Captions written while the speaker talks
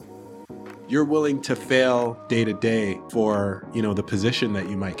you're willing to fail day to day for, the position that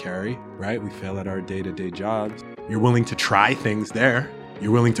you might carry, right? We fail at our day-to-day jobs. You're willing to try things there.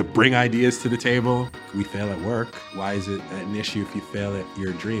 You're willing to bring ideas to the table. We fail at work. Why is it an issue if you fail at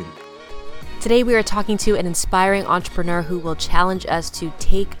your dream? Today we are talking to an inspiring entrepreneur who will challenge us to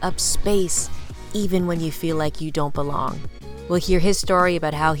take up space even when you feel like you don't belong. We'll hear his story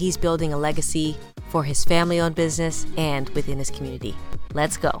about how he's building a legacy for his family-owned business and within his community.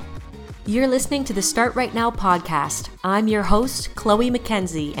 Let's go. You're listening to the Start Right Now podcast. I'm your host, Chloe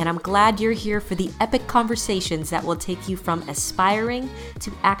McKenzie, and I'm glad you're here for the epic conversations that will take you from aspiring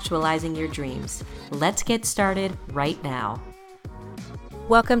to actualizing your dreams. Let's get started right now.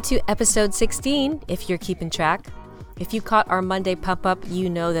 Welcome to episode 16, if you're keeping track. If you caught our Monday pump up, you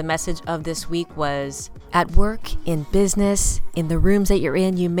know the message of this week was, at work, in business, in the rooms that you're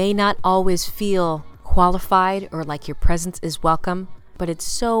in, you may not always feel qualified or like your presence is welcome, but it's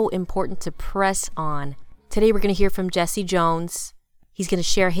so important to press on. Today we're going to hear from Jesse Jones. He's going to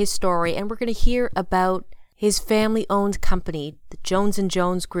share his story, and we're going to hear about his family-owned company, the Jones &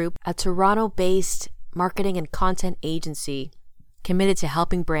 Jones Group, a Toronto-based marketing and content agency committed to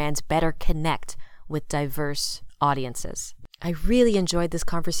helping brands better connect with diverse audiences. I really enjoyed this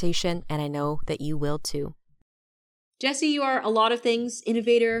conversation, and I know that you will too. Jesse, you are a lot of things,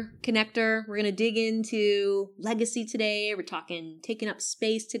 innovator, connector. We're going to dig into legacy today. We're talking taking up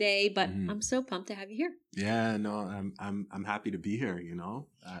space today, but I'm so pumped to have you here. Yeah, no, I'm happy to be here.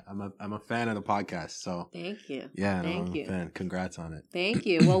 I'm a fan of the podcast, so thank you. Yeah, I'm a fan. Congrats on it. Thank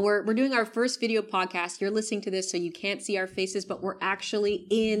you. Well, we're doing our first video podcast. You're listening to this, so you can't see our faces, but we're actually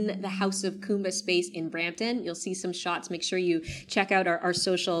in the House of Kumba space in Brampton. You'll see some shots. Make sure you check out our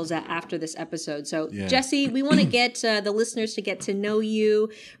socials after this episode. So, yeah. Jesse, we want to get the listeners to get to know you.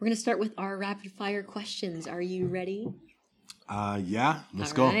 We're going to start with our rapid fire questions. Are you ready? Yeah.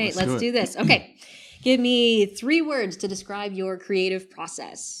 Let's go. All right, let's do this. Okay. Give me 3 words to describe your creative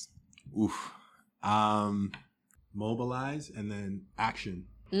process. Mobilize and then action.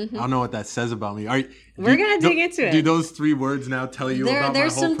 Mm-hmm. I don't know what that says about me. We're going to dig into it. Do those 3 words now tell you about my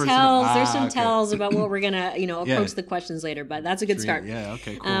whole personality? There's some tells about what we're going to, approach the questions later, but that's a good start. Yeah,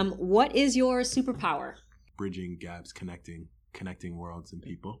 okay, cool. What is your superpower? Bridging gaps, connecting worlds and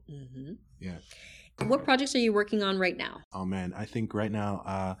people. Mm-hmm. Yeah. What projects are you working on right now? Oh man, I think right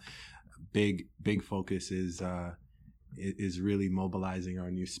now, big focus is really mobilizing our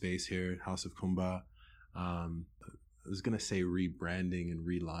new space here, House of Kumba. I was gonna say rebranding and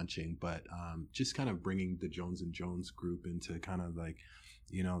relaunching, but just kind of bringing the Jones & Jones group into kind of like,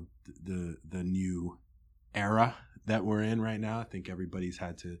 the new era that we're in right now. I think everybody's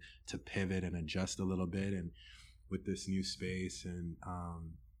had to pivot and adjust a little bit, and with this new space and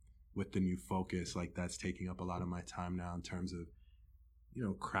with the new focus, like that's taking up a lot of my time now in terms of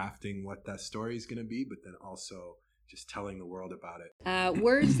crafting what that story is going to be, but then also just telling the world about it.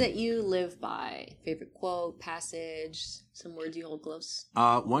 Words that you live by, favorite quote, passage, some words you hold close.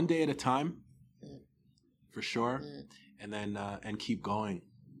 One day at a time, for sure, and then and keep going.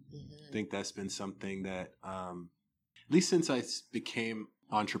 Mm-hmm. I think that's been something that, at least since I became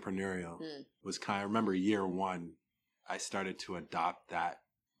entrepreneurial, was I remember year 1, I started to adopt that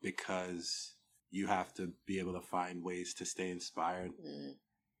because you have to be able to find ways to stay inspired,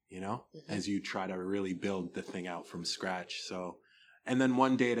 as you try to really build the thing out from scratch. So, and then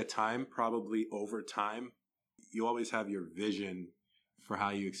one day at a time, probably over time, you always have your vision for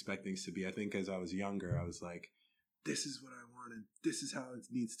how you expect things to be. I think as I was younger, I was like, this is what I want, and this is how it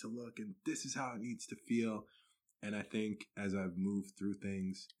needs to look, and this is how it needs to feel. And I think as I've moved through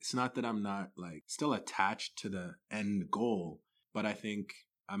things, it's not that I'm not still attached to the end goal, but I think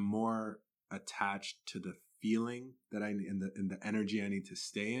I'm more attached to the feeling that in the energy I need to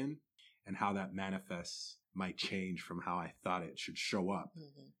stay in, and how that manifests might change from how I thought it should show up.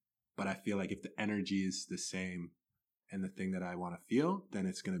 Mm-hmm. But I feel like if the energy is the same and the thing that I want to feel, then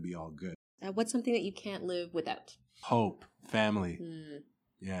it's going to be all good. What's something that you can't live without? Hope, family.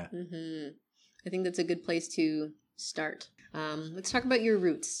 Yeah. Mm-hmm. I think that's a good place to start. Let's talk about your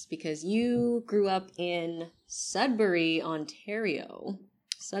roots, because you grew up in Sudbury, Ontario.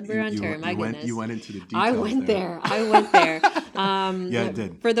 Ontario. My goodness. You went into the details. I went there. Yeah, I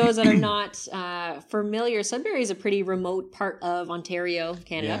did. For those that are not familiar, Sudbury is a pretty remote part of Ontario,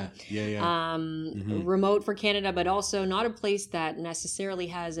 Canada. Yeah. Remote for Canada, but also not a place that necessarily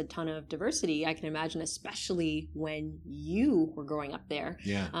has a ton of diversity, I can imagine, especially when you were growing up there.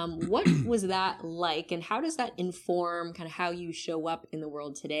 Yeah. What was that like, and how does that inform kind of how you show up in the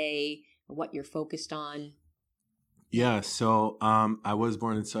world today, what you're focused on? Yeah, so I was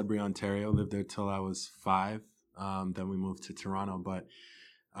born in Sudbury, Ontario, lived there till I was 5. Then we moved to Toronto. But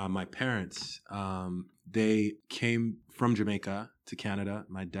my parents, they came from Jamaica to Canada.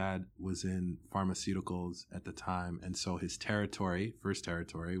 My dad was in pharmaceuticals at the time. And so his first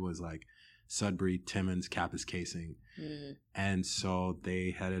territory was like Sudbury, Timmins, Kapuskasing. And so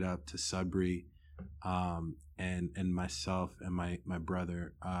they headed up to Sudbury, and myself and my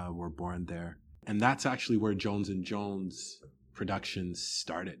brother were born there. And that's actually where Jones & Jones Productions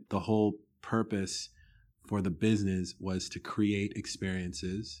started. The whole purpose for the business was to create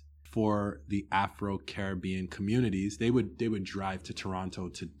experiences for the Afro-Caribbean communities. They would drive to Toronto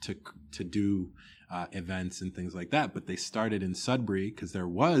to do events and things like that. But they started in Sudbury because there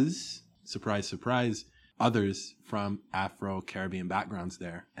was, surprise, surprise, others from Afro-Caribbean backgrounds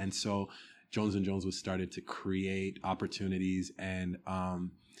there. And so Jones & Jones was started to create opportunities and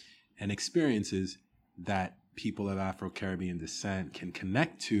experiences that people of Afro-Caribbean descent can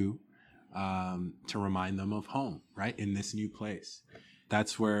connect to remind them of home, right? In this new place.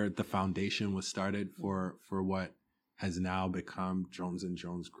 That's where the foundation was started for what has now become Jones &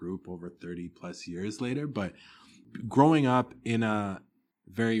 Jones Group over 30 plus years later. But growing up in a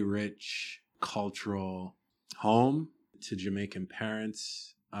very rich cultural home to Jamaican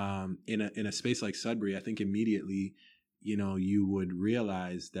parents, in a space like Sudbury, I think immediately, you would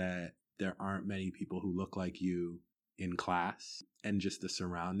realize that there aren't many people who look like you in class and just the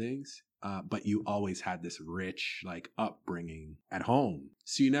surroundings. But you always had this rich upbringing at home.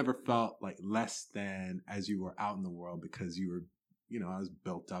 So you never felt like less than as you were out in the world because you were, I was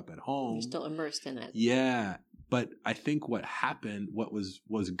built up at home. You're still immersed in it. Yeah. But I think what happened, what was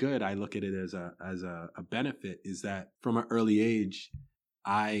good, I look at it as a benefit, is that from an early age,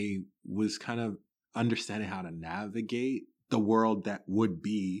 I was kind of understanding how to navigate the world that would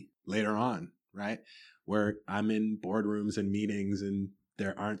be later on, right? Where I'm in boardrooms and meetings and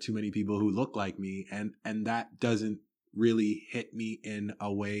there aren't too many people who look like me. And that doesn't really hit me in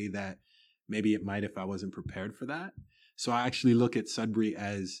a way that maybe it might if I wasn't prepared for that. So I actually look at Sudbury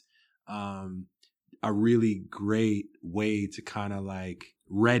as a really great way to kind of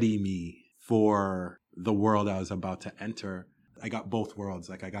ready me for the world I was about to enter. I got both worlds.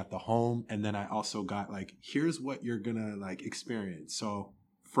 I got the home, and then I also got here's what you're gonna experience. So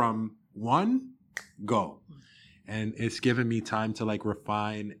from one, go. And it's given me time to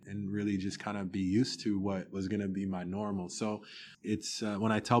refine and really just kind of be used to what was going to be my normal. So it's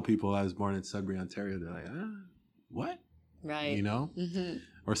when I tell people I was born in Sudbury, Ontario, they're like, what? Right. Mm-hmm.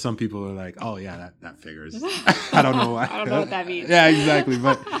 Or some people are like, oh yeah, that figures. I don't know why. I don't know what that means. Yeah, exactly.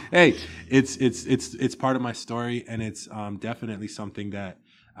 But hey, it's part of my story, and it's definitely something that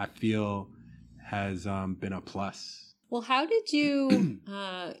I feel has been a plus. Well, how did you,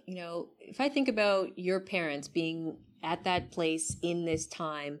 if I think about your parents being at that place in this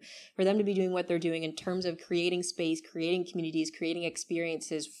time, for them to be doing what they're doing in terms of creating space, creating communities, creating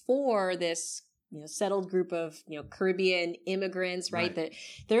experiences for this, settled group of, Caribbean immigrants, right? That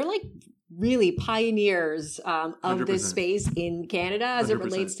they're really pioneers of 100%. This space in Canada as 100%. It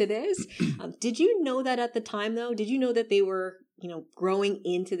relates to this. Did you know that at the time, though? Did you know that they were growing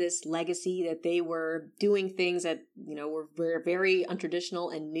into this legacy, that they were doing things that, were very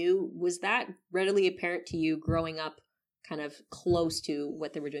untraditional and new? Was that readily apparent to you growing up kind of close to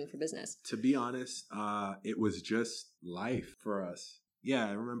what they were doing for business? To be honest, it was just life for us. Yeah,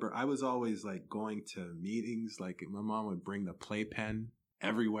 I remember I was always going to meetings. My mom would bring the playpen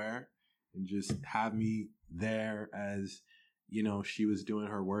everywhere and just have me there as, she was doing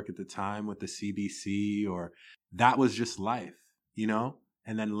her work at the time with the CBC, or that was just life.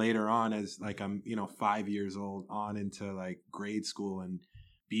 And then later on, as I'm 5 years old on into grade school and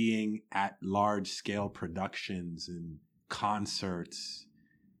being at large scale productions and concerts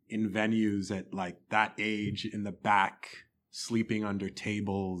in venues at that age, in the back, sleeping under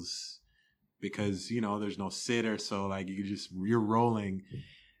tables because there's no sitter, so you're rolling.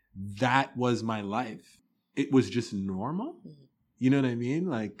 That was my life. It was just normal. You know what I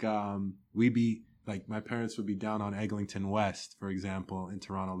mean? We'd be my parents would be down on Eglinton West, for example, in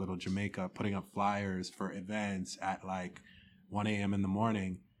Toronto, Little Jamaica, putting up flyers for events at 1 a.m. in the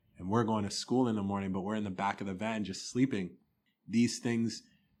morning. And we're going to school in the morning, but we're in the back of the van just sleeping. These things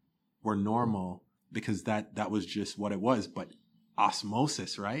were normal because that was just what it was. But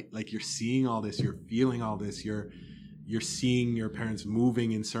osmosis, right? You're seeing all this, you're feeling all this, you're seeing your parents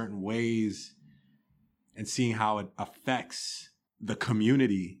moving in certain ways and seeing how it affects the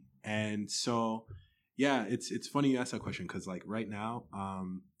community. And so, yeah, it's funny you ask that question because right now,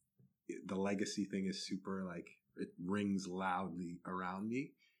 the legacy thing is super it rings loudly around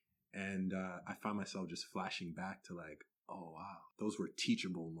me, and I find myself just flashing back to oh wow, those were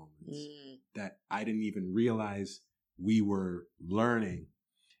teachable moments that I didn't even realize we were learning.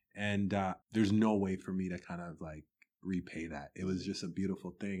 And there's no way for me to kind of like repay that. It was just a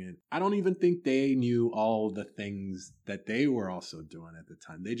beautiful thing. And I don't even think they knew all the things that they were also doing at the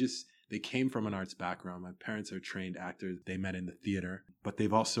time. They came from an arts background. My parents are trained actors. They met in the theater, but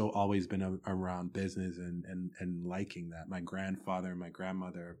they've also always been around business and liking that. My grandfather and my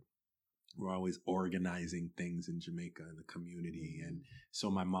grandmother were always organizing things in Jamaica in the community. And so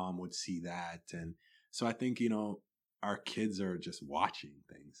my mom would see that. And so I think, our kids are just watching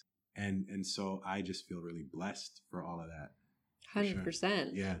things. And so I just feel really blessed for all of that.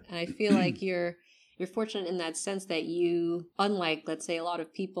 100%. Yeah. And I feel like you're fortunate in that sense that you, unlike, let's say, a lot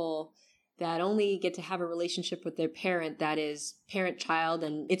of people that only get to have a relationship with their parent that is parent-child,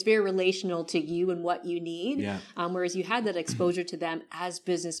 and it's very relational to you and what you need. Yeah. Whereas you had that exposure to them as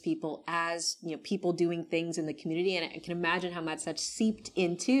business people, as people doing things in the community, and I can imagine how much that seeped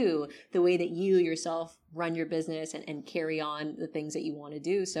into the way that you yourself run your business and carry on the things that you want to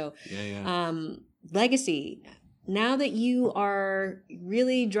do. So, legacy. Now that you are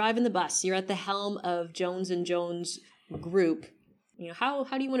really driving the bus, you're at the helm of Jones & Jones Group. How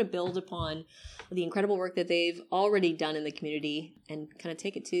do you want to build upon the incredible work that they've already done in the community and kind of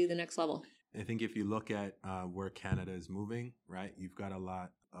take it to the next level? I think if you look at where Canada is moving, right, you've got a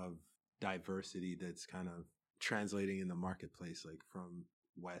lot of diversity that's kind of translating in the marketplace, like from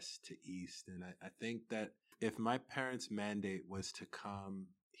west to east. And I think that if my parents' mandate was to come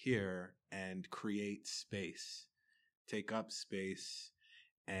here and create space, take up space,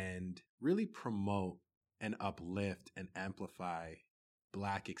 and really promote and uplift and amplify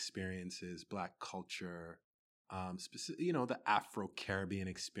Black experiences, Black culture, the Afro-Caribbean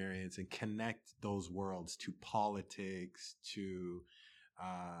experience, and connect those worlds to politics, to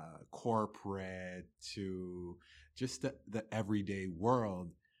corporate, to just the everyday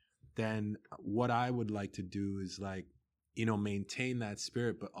world, then what I would like to do is maintain that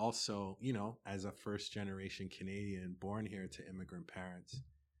spirit, but also, as a first generation Canadian born here to immigrant parents,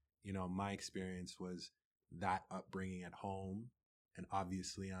 my experience was that upbringing at home. And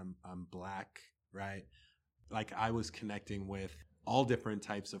obviously I'm Black, right? Like I was connecting with all different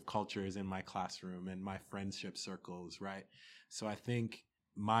types of cultures in my classroom and my friendship circles, right? So I think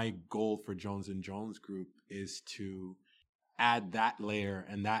my goal for Jones & Jones Group is to add that layer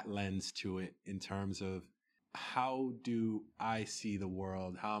and that lens to it in terms of how do I see the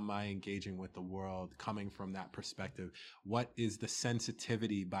world? How am I engaging with the world coming from that perspective? What is the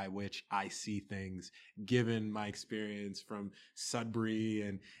sensitivity by which I see things, given my experience from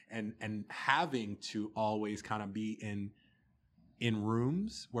Sudbury and having to always kind of be in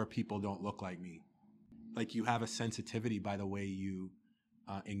rooms where people don't look like me? Like you have a sensitivity by the way you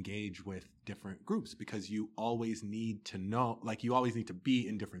engage with different groups, because you always need to know, you always need to be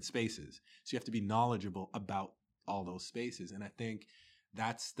in different spaces. So you have to be knowledgeable about all those spaces. And I think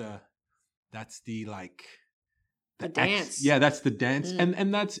that's the dance. That's the dance.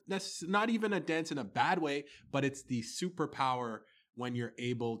 And that's not even a dance in a bad way, but it's the superpower when you're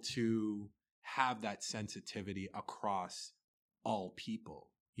able to have that sensitivity across all people.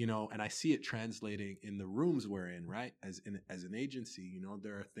 And I see it translating in the rooms we're in, right? As an agency,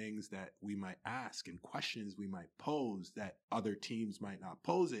 there are things that we might ask and questions we might pose that other teams might not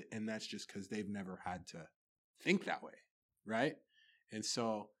pose it. And that's just because they've never had to think that way, right? And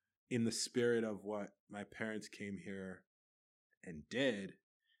so in the spirit of what my parents came here and did,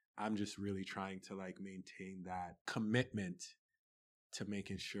 I'm just really trying to maintain that commitment to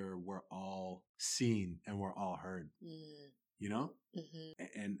making sure we're all seen and we're all heard.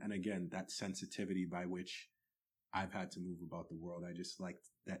 And again, that sensitivity by which I've had to move about the world. I just like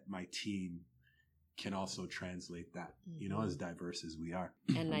that my team can also translate that, as diverse as we are.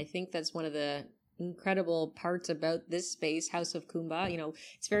 And I think that's one of the incredible parts about this space, House of Kumba.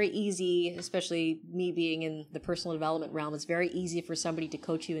 It's very easy, especially me being in the personal development realm, it's very easy for somebody to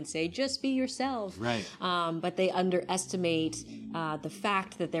coach you and say, just be yourself. Right. But they underestimate the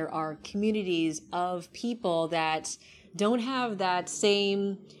fact that there are communities of people that don't have that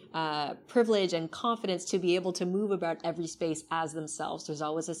same privilege and confidence to be able to move about every space as themselves. There's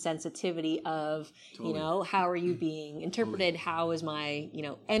always a sensitivity of, Totally. How are you being interpreted? Totally. How is my,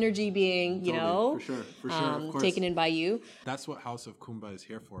 energy being, For sure, of course. Taken in by you? That's what House of Kumba is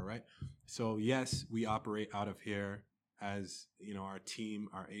here for, right? So yes, we operate out of here as, our team,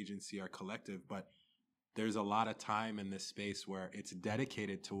 our agency, our collective, but there's a lot of time in this space where it's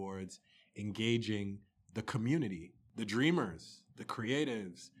dedicated towards engaging the community, the dreamers, the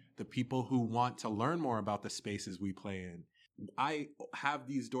creatives, the people who want to learn more about the spaces we play in. I have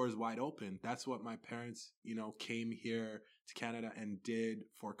these doors wide open. That's what my parents, came here to Canada and did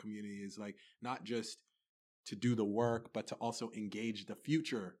for communities. Not just to do the work, but to also engage the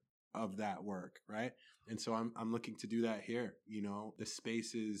future of that work, right? And so I'm looking to do that here. The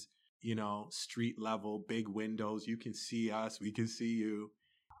space is, street level, big windows. You can see us, we can see you.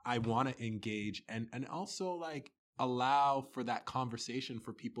 I want to engage and also like allow for that conversation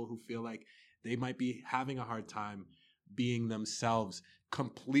for people who feel like they might be having a hard time being themselves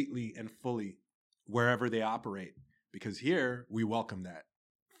completely and fully wherever they operate. Because here we welcome that.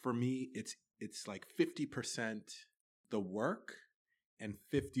 For me, it's like 50% the work and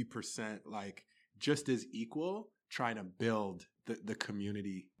 50% like just as equal trying to build the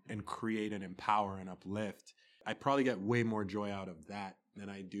community and create and empower and uplift. I probably get way more joy out of that than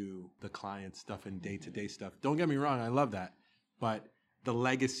I do the client stuff and day-to-day stuff. Don't get me wrong, I love that. But the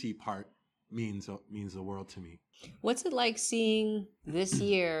legacy part means the world to me. What's it like seeing this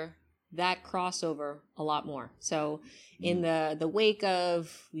year that crossover a lot more? So in the wake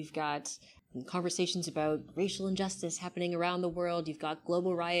of, we've got conversations about racial injustice happening around the world. You've got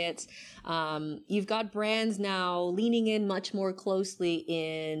global riots. You've got brands now leaning in much more closely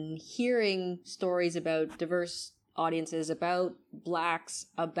in hearing stories about diverse audiences, about Blacks,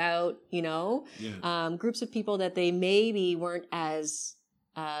 about, groups of people that they maybe weren't as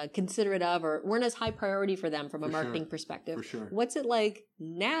considerate of or weren't as high priority for them from a marketing perspective. For sure. What's it like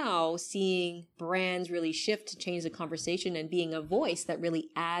now seeing brands really shift to change the conversation and being a voice that really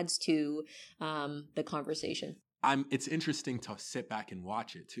adds to the conversation? It's interesting to sit back and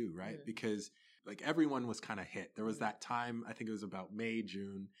watch it too, right? Because like everyone was kind of hit. There was that time, I think it was about May,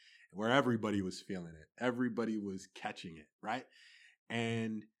 June, where everybody was feeling it. Everybody was catching it, right?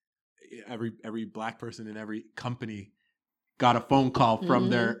 And every Black person in every company got a phone call from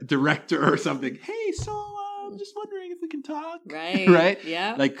their director or something. Hey, so I'm just wondering if we can talk. Right. Right?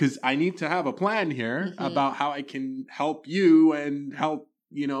 Yeah. Like, because I need to have a plan here about how I can help you and help,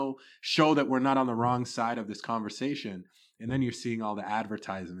 show that we're not on the wrong side of this conversation. And then you're seeing all the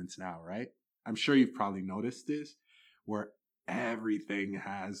advertisements now, right? I'm sure you've probably noticed this, where everything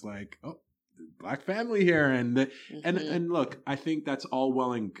has like, Black family here. And look, I think that's all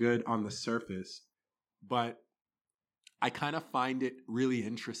well and good on the surface, but I kind of find it really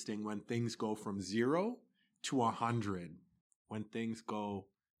interesting when things go from 0 to 100. When things go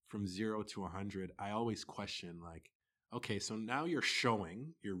from 0 to 100, I always question like, okay, so now you're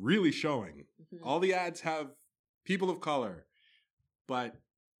really showing. All the ads have people of color, but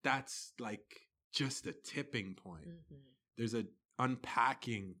that's like just a tipping point. There's an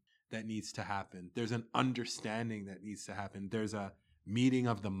unpacking that needs to happen. There's an understanding that needs to happen. There's a meeting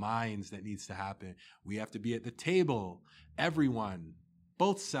of the minds that needs to happen. We have to be at the table. Everyone,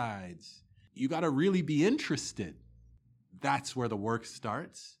 both sides. You got to really be interested. That's where the work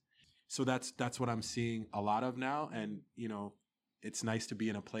starts. So that's what I'm seeing a lot of now. And, it's nice to be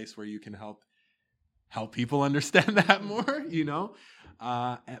in a place where you can help people understand that more,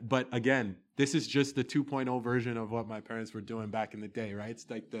 But again, this is just the 2.0 version of what my parents were doing back in the day, right? It's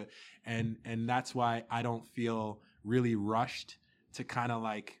like and that's why I don't feel really rushed to kind of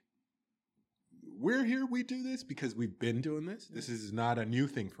like, we're here, we do this because we've been doing this. This is not a new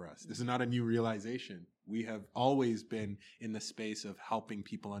thing for us. This is not a new realization. We have always been in the space of helping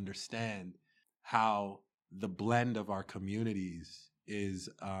people understand how the blend of our communities is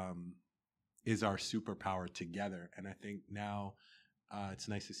our superpower together. And I think now it's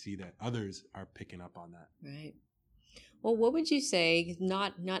nice to see that others are picking up on that. Right. Well, what would you say?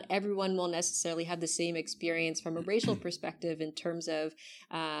 Not everyone will necessarily have the same experience from a racial perspective in terms of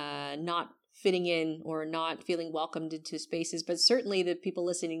not fitting in or not feeling welcomed into spaces, but certainly the people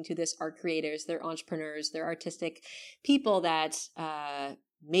listening to this are creators, they're entrepreneurs, they're artistic people that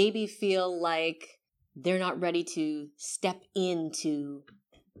maybe feel like they're not ready to step into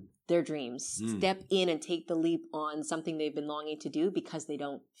their dreams, step in and take the leap on something they've been longing to do because they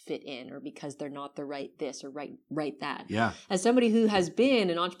don't fit in or because they're not the right this or right that. Yeah. As somebody who has been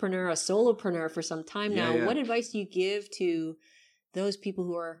an entrepreneur, a solopreneur for some time now, what advice do you give to those people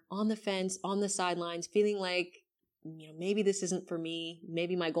who are on the fence, on the sidelines, feeling like, maybe this isn't for me,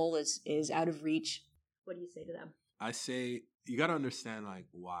 maybe my goal is out of reach? What do you say to them? I say you got to understand like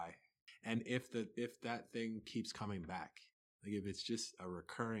why. And if that thing keeps coming back, like if it's just a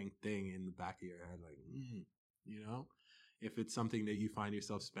recurring thing in the back of your head, like, if it's something that you find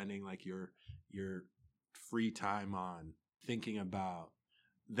yourself spending like your free time on thinking about,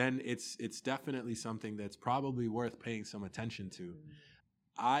 then it's definitely something that's probably worth paying some attention to.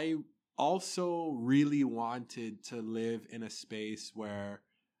 I also really wanted to live in a space where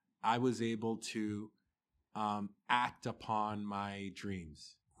I was able to act upon my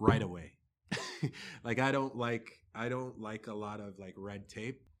dreams right away. Like I don't like a lot of like red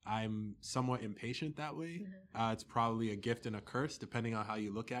tape. I'm somewhat impatient that way. It's probably a gift and a curse, depending on how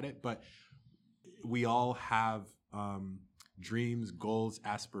you look at it. But we all have dreams, goals,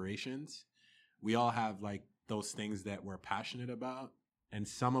 aspirations. We all have like those things that we're passionate about. And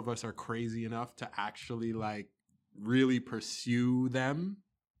some of us are crazy enough to actually like really pursue them.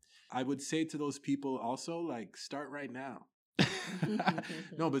 I would say to those people also, like, start right now.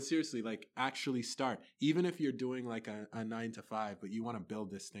 No, but seriously, like, actually start. Even if you're doing like a 9 to 5, but you want to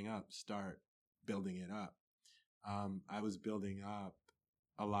build this thing up, start building it up. I was building up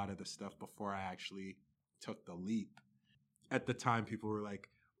a lot of the stuff before I actually took the leap. At the time, people were like,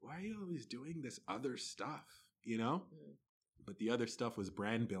 why are you always doing this other stuff? You know? But the other stuff was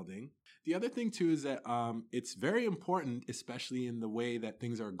brand building. The other thing too is that it's very important, especially in the way that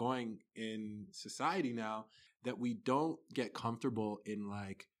things are going in society now, that we don't get comfortable in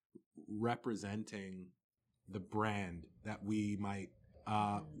like representing the brand that we might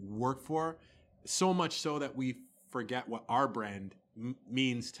work for, so much so that we forget what our brand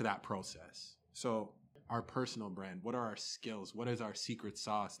means to that process. So our personal brand, what are our skills? What is our secret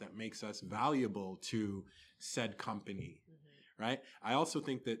sauce that makes us valuable to said company? Right? I also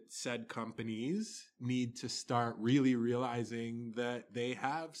think that said companies need to start really realizing that they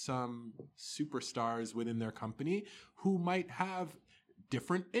have some superstars within their company who might have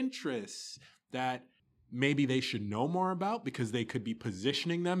different interests that maybe they should know more about because they could be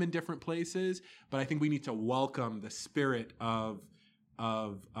positioning them in different places. But I think we need to welcome the spirit of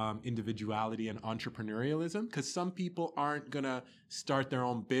individuality and entrepreneurialism, because some people aren't going to start their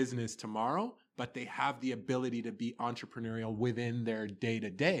own business tomorrow, but they have the ability to be entrepreneurial within their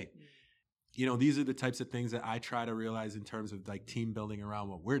day-to-day. You know, these are the types of things that I try to realize in terms of like team building around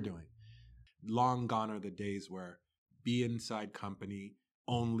what we're doing. Long gone are the days where be inside company,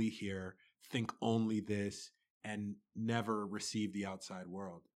 only here, think only this, and never receive the outside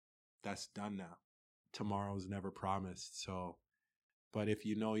world. That's done now. Tomorrow's never promised. So, but if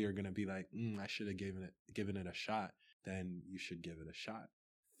you know you're going to be like, I should have given it a shot, then you should give it a shot.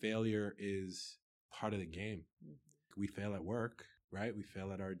 Failure is part of the game. We fail at work, right? We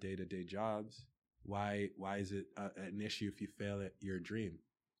fail at our day-to-day jobs. Why is it an issue if you fail at your dream?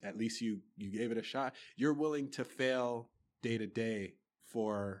 At least you gave it a shot. You're willing to fail day to day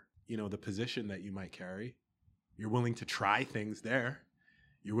for, you know, the position that you might carry. You're willing to try things there.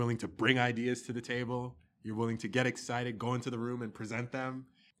 You're willing to bring ideas to the table. You're willing to get excited, go into the room and present them.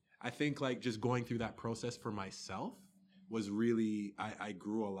 I think like just going through that process for myself was really, I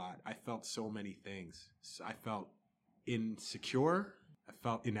grew a lot. I felt so many things. So I felt insecure. I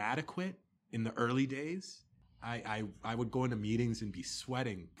felt inadequate in the early days. I would go into meetings and be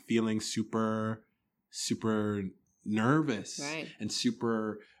sweating, feeling super nervous, right, and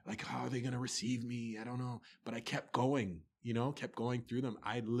super like, how are they going to receive me? I don't know. But I kept going, kept going through them.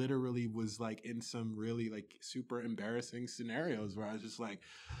 I literally was like in some really like super embarrassing scenarios where I was just like,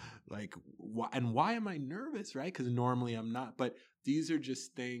 why am I nervous? Right? Because normally I'm not. But these are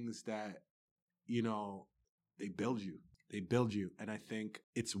just things that, they build you. They build you. And I think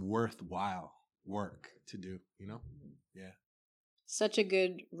it's worthwhile work to do, Yeah. Such a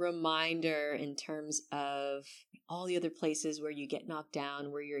good reminder in terms of all the other places where you get knocked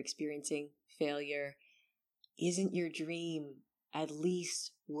down, where you're experiencing failure. Isn't your dream at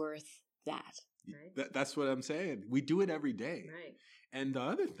least worth that? Right? That's what I'm saying. We do it every day. Right. And the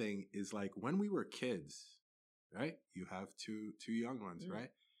other thing is like when we were kids, right? You have two young ones, right?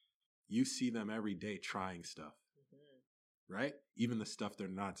 You see them every day trying stuff. Right? Even the stuff they're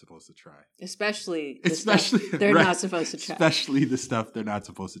not supposed to try. Especially stuff they're right, not supposed to try. Especially the stuff they're not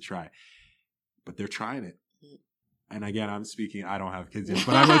supposed to try. But they're trying it. And again, I'm speaking, I don't have kids yet,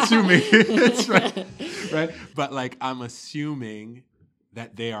 but I'm assuming it's right. But like, I'm assuming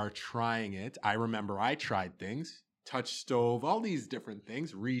that they are trying it. I remember I tried things, touch stove, all these different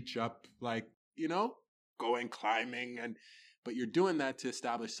things, reach up, like, going climbing. But you're doing that to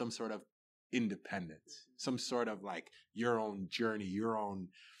establish some sort of independence, some sort of like your own journey, your own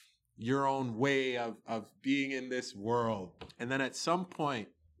way of being in this world. And then at some point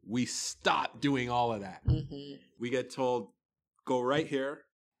we stop doing all of that. We get told, go right here,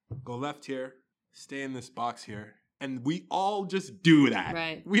 go left here, stay in this box here. And we all just do that.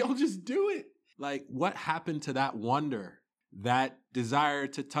 Right. We all just do it. Like, what happened to that wonder, that desire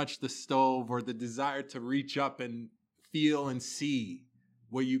to touch the stove, or the desire to reach up and feel and see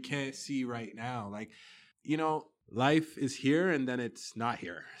what you can't see right now? Like, life is here and then it's not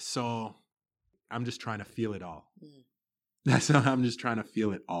here. So I'm just trying to feel it all. That's how I'm just trying to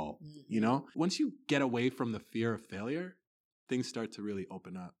feel it all. Once you get away from the fear of failure, things start to really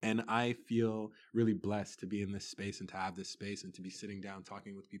open up. And I feel really blessed to be in this space and to have this space and to be sitting down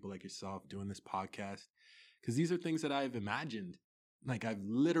talking with people like yourself, doing this podcast. Because these are things that I've imagined. Like I've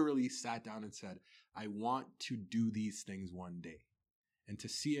literally sat down and said, I want to do these things one day. And to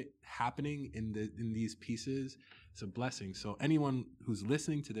see it happening in these pieces, it's a blessing. So anyone who's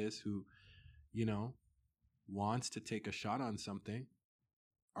listening to this who, you know, wants to take a shot on something,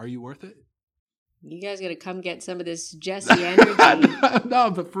 are you worth it? You guys got to come get some of this Jesse energy. No,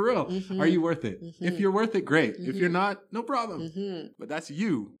 but for real, are you worth it? If you're worth it, great. If you're not, no problem. But that's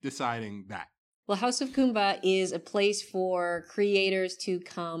you deciding that. Well, House of Kumba is a place for creators to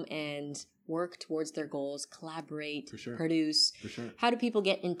come and work towards their goals, collaborate, produce. For sure. How do people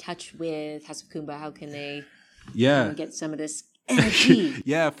get in touch with House of Kumba? How can they get some of this energy?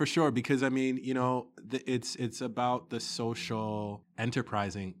 Yeah, for sure. Because I mean, you know, it's about the social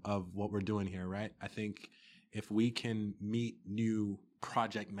enterprising of what we're doing here, right? I think if we can meet new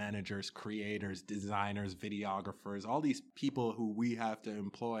project managers, creators, designers, videographers, all these people who we have to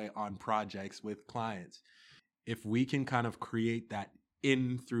employ on projects with clients, if we can kind of create that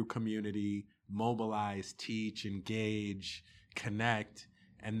in through community, mobilize, teach, engage, connect,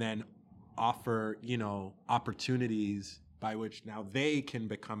 and then offer, you know, opportunities by which now they can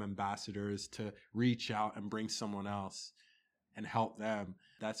become ambassadors to reach out and bring someone else and help them.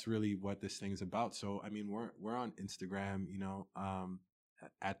 That's really what this thing's about. So, I mean, we're on Instagram, you know,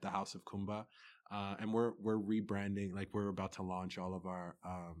 at the House of Kumba, and we're rebranding. Like we're about to launch all of our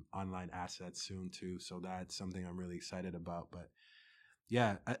online assets soon too. So that's something I'm really excited about. But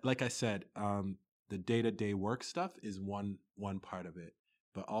yeah, like I said, the day-to-day work stuff is one part of it,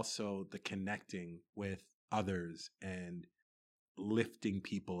 but also the connecting with others and lifting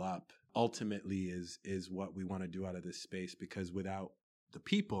people up ultimately is what we want to do out of this space, because without the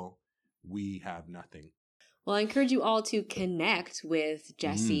people, we have nothing. Well, I encourage you all to connect with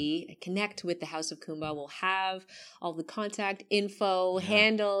Jesse, connect with the House of Kumba. We'll have all the contact info,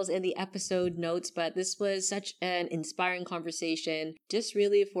 handles in the episode notes, but this was such an inspiring conversation, just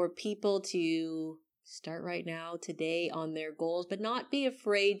really for people to start right now, today, on their goals, but not be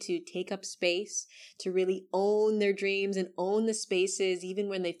afraid to take up space, to really own their dreams and own the spaces, even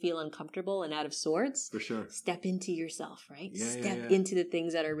when they feel uncomfortable and out of sorts. For sure. Step into yourself, right? Step into the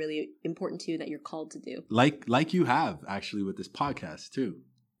things that are really important to you, that you're called to do. Like you have, actually, with this podcast, too.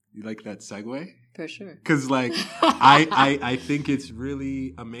 You like that segue? For sure. Because, like, I think it's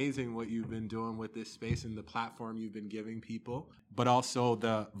really amazing what you've been doing with this space and the platform you've been giving people, but also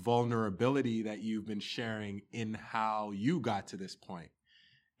the vulnerability that you've been sharing in how you got to this point.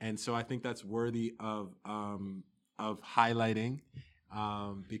 And so I think that's worthy of highlighting,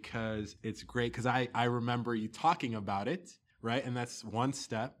 because it's great. Because I remember you talking about it, right? And that's one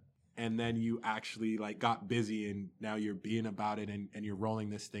step. And then you actually like got busy, and now you're being about it, and you're rolling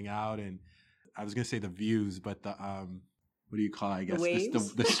this thing out. And I was going to say the views, but the, what do you call it? I guess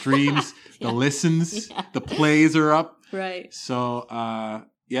the streams, the listens, the plays are up. Right. So,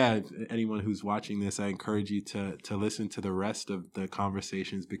 yeah, anyone who's watching this, I encourage you to listen to the rest of the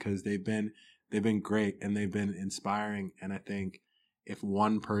conversations, because they've been great and they've been inspiring. And I think if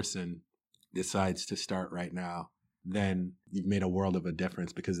one person decides to start right now, then you've made a world of a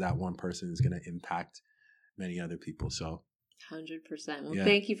difference, because that one person is going to impact many other people. So 100%. Well,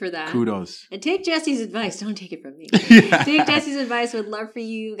 thank you for that. Kudos. And take Jesse's advice. Don't take it from me. Take Jesse's advice. Would love for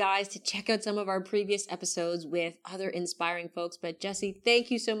you guys to check out some of our previous episodes with other inspiring folks. But Jesse, thank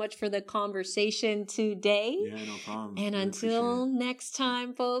you so much for the conversation today. Yeah, no problem. And until next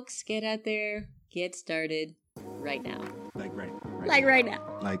time, folks, get out there, get started right now. Like right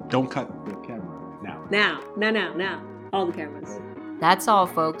now. Like, don't cut the camera. Now. All the cameras. That's all,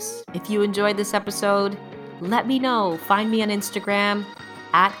 folks. If you enjoyed this episode, let me know. Find me on Instagram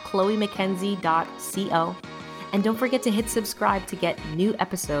at chloemckenzie.co. And don't forget to hit subscribe to get new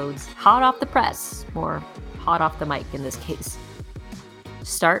episodes hot off the press, or hot off the mic in this case.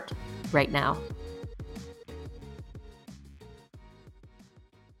 Start right now.